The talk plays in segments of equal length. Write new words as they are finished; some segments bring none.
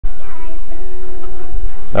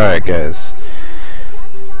Alright guys,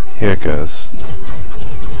 here it goes.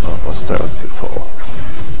 Oh, let's start with a good poll.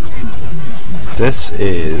 This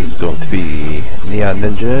is going to be Neon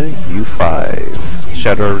Ninja U5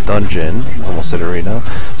 Shadow Dungeon, almost said arena,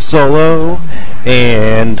 solo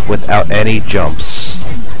and without any jumps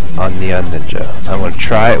on Neon Ninja. I'm going to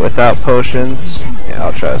try it without potions. Yeah,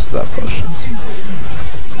 I'll try this without potions.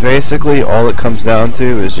 Basically all it comes down to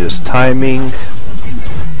is just timing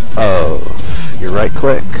of your right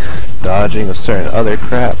click, dodging of certain other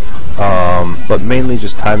crap, but mainly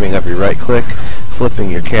just timing of your right click, flipping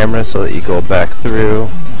your camera so that you go back through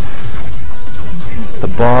the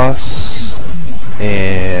boss,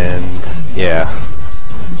 and yeah,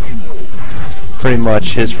 pretty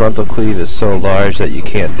much his frontal cleave is so large that you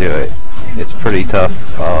can't do it. It's pretty tough,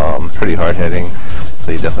 pretty hard hitting,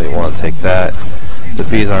 so you definitely want to take that. The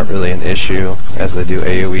bees aren't really an issue as they do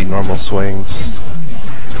AoE normal swings.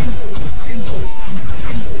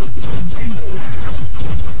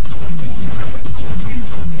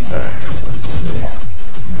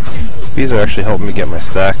 These are actually helping me get my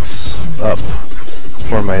stacks up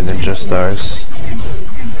for my ninja stars.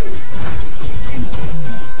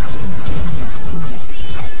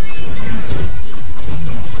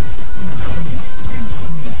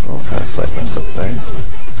 Oh, kind of slight mess up there.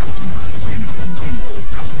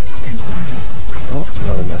 Oh,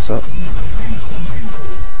 another mess up.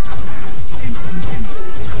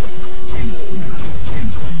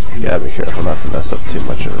 You gotta be careful not to mess up too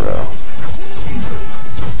much in a row.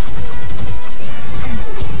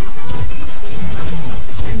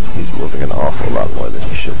 He's moving an awful lot more than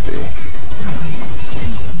he should be.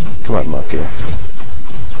 Come on, monkey.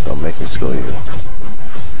 Don't make me school you.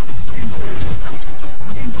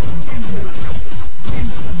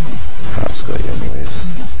 I'll school you anyways.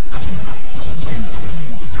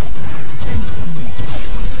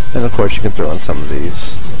 And of course you can throw in some of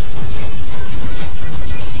these.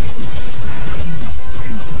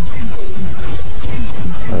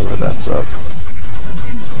 Whatever that's up.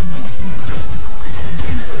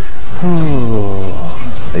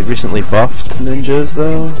 They recently buffed ninjas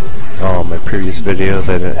though. My previous videos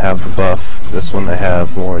I didn't have the buff. This one I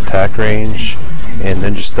have more attack range, and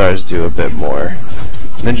ninja stars do a bit more.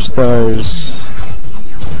 Ninja stars,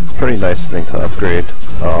 pretty nice thing to upgrade.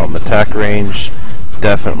 Attack range,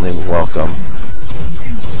 definitely welcome.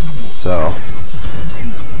 So,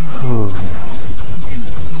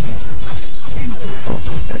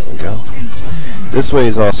 there we go. This way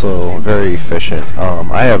is also very efficient.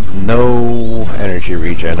 I have no energy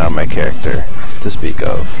regen on my character to speak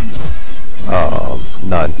of.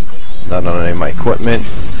 None. None on any of my equipment.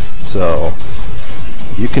 So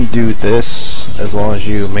you can do this as long as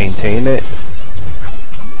you maintain it.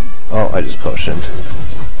 Oh, I just potioned.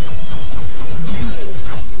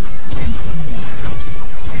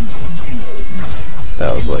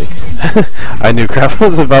 That was like I knew crap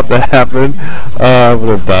was about to happen. I would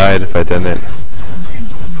have died if I didn't.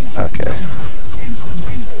 Okay.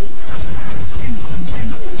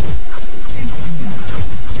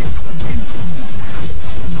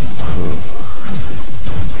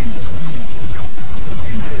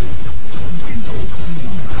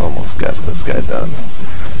 Almost got this guy done.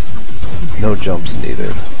 No jumps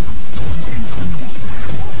needed.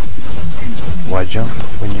 Why jump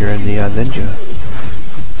when you're in Neon Ninja?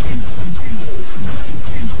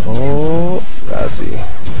 Oh, Razzie.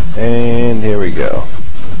 And here we go.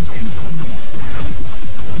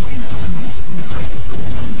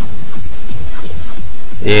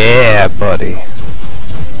 Yeah, buddy.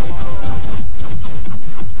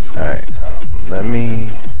 Alright, let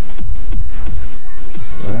me...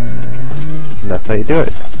 that's how you do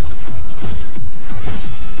it.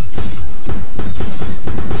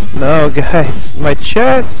 No, guys, my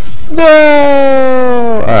chest!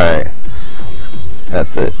 No! Alright.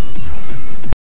 That's it.